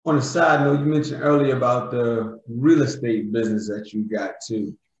On a side note, you mentioned earlier about the real estate business that you got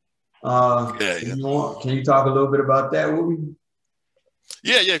too. Yeah, yeah, Can you talk a little bit about that with me?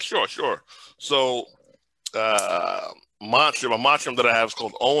 yeah, sure, sure. So, uh, my mantra that I have is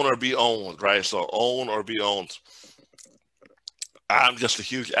called "Own or Be Owned," right? So, own or be owned. I'm just a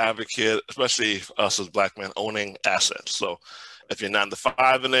huge advocate, especially us as black men, owning assets. So, if you're 9 to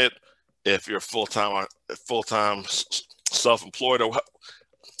 5 in it, if you're full time self-employed, or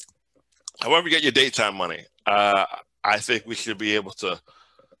however you get your daytime money, I think we should be able to,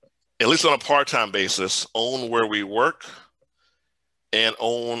 at least on a part-time basis, own where we work and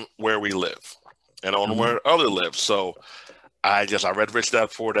own where we live and own Mhm. where other live. So I read Rich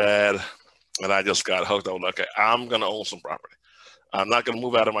Dad Poor Dad, and I just got hooked on. Okay, I'm gonna own some property. I'm not gonna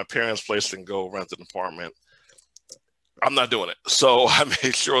move out of my parents' place and go rent an apartment. I'm not doing it. So I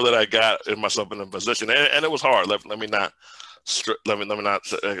made sure that I got myself in a position, and it was hard. Let me not let me not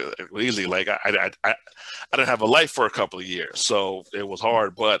easy. Like I didn't have a life for a couple of years, so it was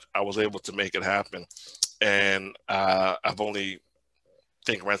hard, but I was able to make it happen. And I've only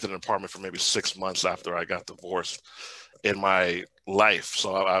think rented an apartment for maybe 6 months after I got divorced in my life.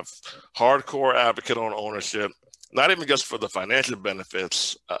 So I've hardcore advocate on ownership, not even just for the financial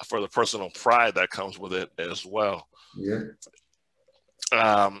benefits, for the personal pride that comes with it as well. Yeah.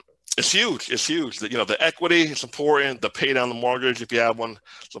 Um, it's huge. It's huge. The equity is important. The pay down the mortgage, if you have one,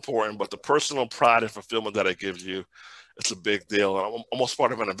 it's important. But the personal pride and fulfillment that it gives you, it's a big deal. I'm almost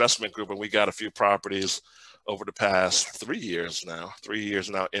part of an investment group, and we got a few properties over the past 3 years now. 3 years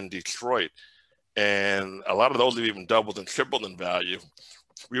now in Detroit, and a lot of those have even doubled and tripled in value.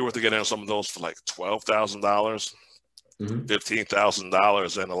 We were to get in some of those for like $12,000, Mhm.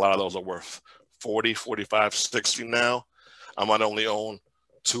 $15,000, and a lot of those are worth 40, 45, 60 now. I might only own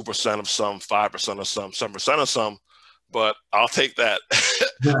 2% of some, 5% of some, 7% of some, but I'll take that.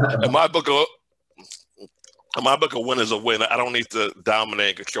 in my book of in my book, a win is a win. I don't need to dominate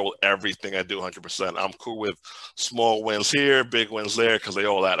and control everything I do 100%. I'm cool with small wins here, big wins there, because they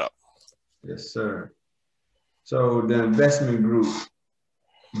all add up. Yes, sir. So the investment group,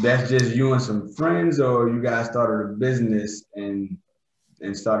 that's just you and some friends, or you guys started a business and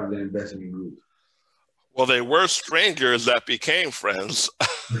started the investment group? Well, they were strangers that became friends.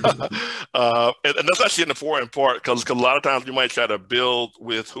 And that's actually an important part because a lot of times we might try to build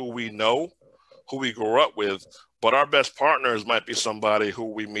with who we know, who we grew up with, but our best partners might be somebody who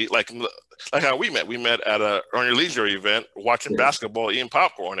we meet, like how we met. We met at a Earn Your Leisure event, watching Yeah. basketball, eating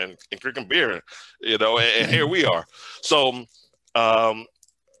popcorn, and drinking beer, and here we are. So um,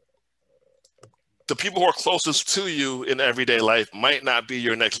 the people who are closest to you in everyday life might not be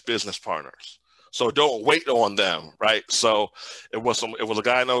your next business partners. So don't wait on them, right? So it was a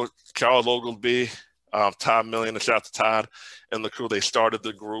guy I know, Charles Oglesby, Todd Million, and shout out to Todd and the crew. They started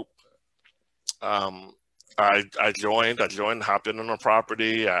the group. Um, I joined, hopped in on a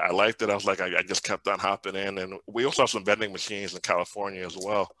property. I liked it. I was like, I just kept on hopping in, and we also have some vending machines in California as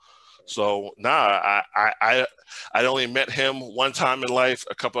well. So I only met him one time in life.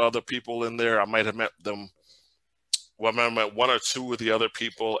 A couple other people in there, I might have met them. Well, I met one or two of the other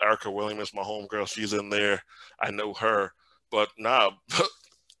people. Erica Williams, my homegirl, she's in there. I know her, but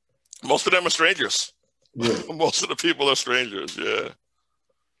most of them are strangers. Yeah, Most of the people are strangers. Yeah.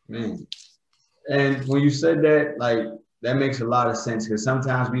 man. And when you said that, like that makes a lot of sense because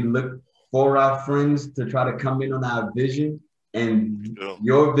sometimes we look for our friends to try to come in on our vision, and Yeah.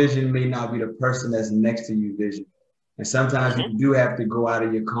 your vision may not be the person that's next to you vision. And sometimes Hmm. you do have to go out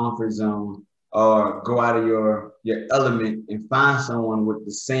of your comfort zone or go out of your element and find someone with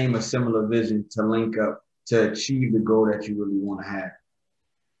the same or similar vision to link up to achieve the goal that you really want to have.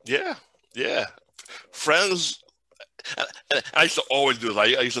 Yeah. Yeah. Friends. I used to always do this. I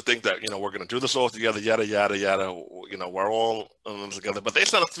used to think that we're going to do this all together, yada yada yada. We're all in this together. But they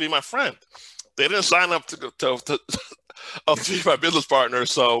signed up to be my friend. They didn't sign up to be my business partner.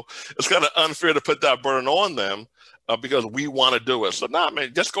 So it's kind of unfair to put that burden on them because we want to do it. So nah,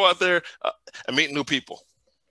 man, just go out there and meet new people.